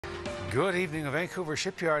Good evening. A Vancouver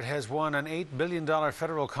shipyard has won an $8 billion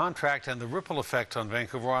federal contract, and the ripple effect on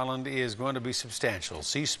Vancouver Island is going to be substantial.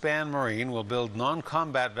 Seaspan Marine will build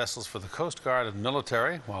non-combat vessels for the Coast Guard and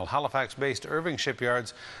military, while Halifax-based Irving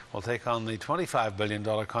shipyards will take on the $25 billion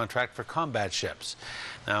contract for combat ships.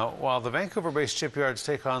 Now, while the Vancouver-based shipyards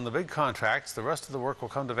take on the big contracts, the rest of the work will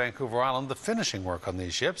come to Vancouver Island, the finishing work on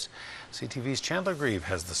these ships. CTV's Chandler Grieve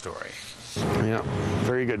has the story. Yeah,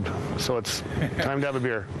 very good. So it's time to have a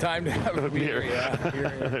beer. Time to have a beer, yeah.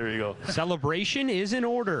 There you go. Celebration is in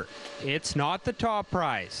order. It's not the top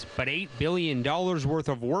prize, but $8 billion worth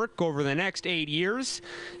of work over the next 8 years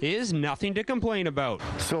is nothing to complain about.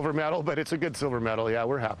 Silver medal, but it's a good silver medal. Yeah,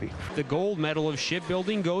 we're happy. The gold medal of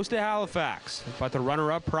shipbuilding goes to Halifax, but the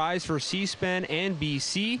runner-up prize for Seaspan and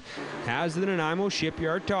BC has the Nanaimo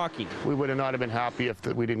shipyard talking. We would not have been happy if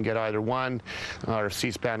we didn't get either one, or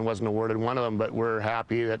Seaspan wasn't awarded one of them, but we're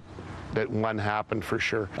happy that one happened for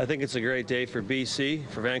sure. I think it's a great day for BC,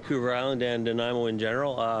 for Vancouver Island and Nanaimo in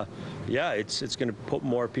general. Yeah, it's going to put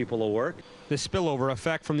more people to work. The spillover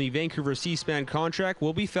effect from the Vancouver Seaspan contract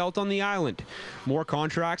will be felt on the island. More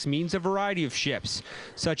contracts means a variety of ships,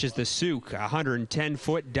 such as the Souk, a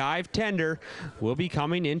 110-foot dive tender, will be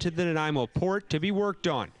coming into the Nanaimo port to be worked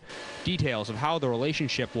on. Details of how the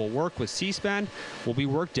relationship will work with Seaspan will be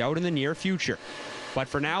worked out in the near future. But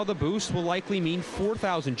for now, the boost will likely mean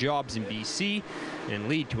 4,000 jobs in BC and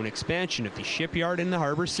lead to an expansion of the shipyard in the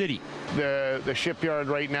harbor city. The shipyard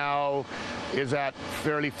right now is at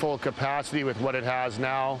fairly full capacity with what it has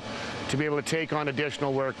now. To be able to take on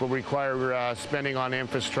additional work will require spending on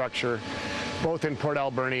infrastructure, both in Port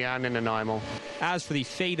Alberni and in Nanaimo. As for the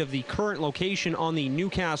fate of the current location on the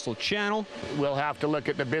Newcastle Channel, we'll have to look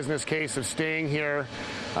at the business case of staying here.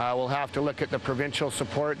 We'll have to look at the provincial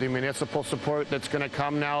support, the municipal support that's going to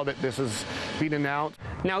come now that this has been announced.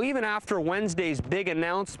 Now, even after Wednesday's big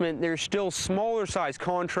announcement, there's still smaller size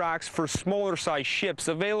contracts for smaller size ships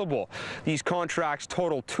available. These contracts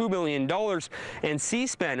total $2 billion, and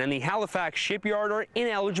Seaspan and the Halifax shipyard are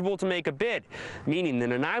ineligible to make a bid, meaning the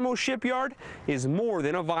Nanaimo shipyard is more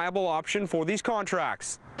than a viable option for these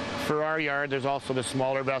contracts. For our yard, there's also the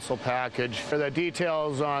smaller vessel package. The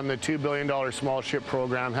details on the $2 billion small ship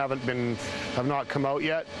program have not come out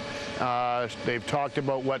yet. They've talked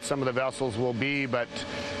about what some of the vessels will be, but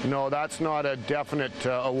no, that's not a definite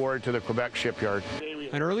award to the Quebec shipyard.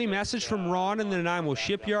 An early message from Ron and the Nanaimo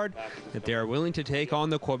shipyard that they are willing to take on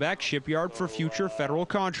the Quebec shipyard for future federal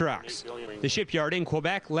contracts. The shipyard in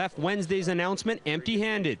Quebec left Wednesday's announcement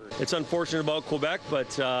empty-handed. It's unfortunate about Quebec,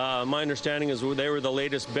 but my understanding is they were the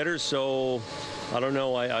latest bidders, so I don't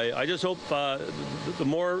know. I just hope the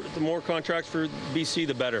more contracts for BC,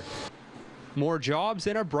 the better. More jobs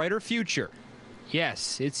and a brighter future.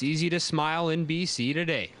 Yes, it's easy to smile in BC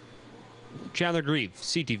today. Chandler Grieve,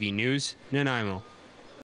 CTV News, Nanaimo.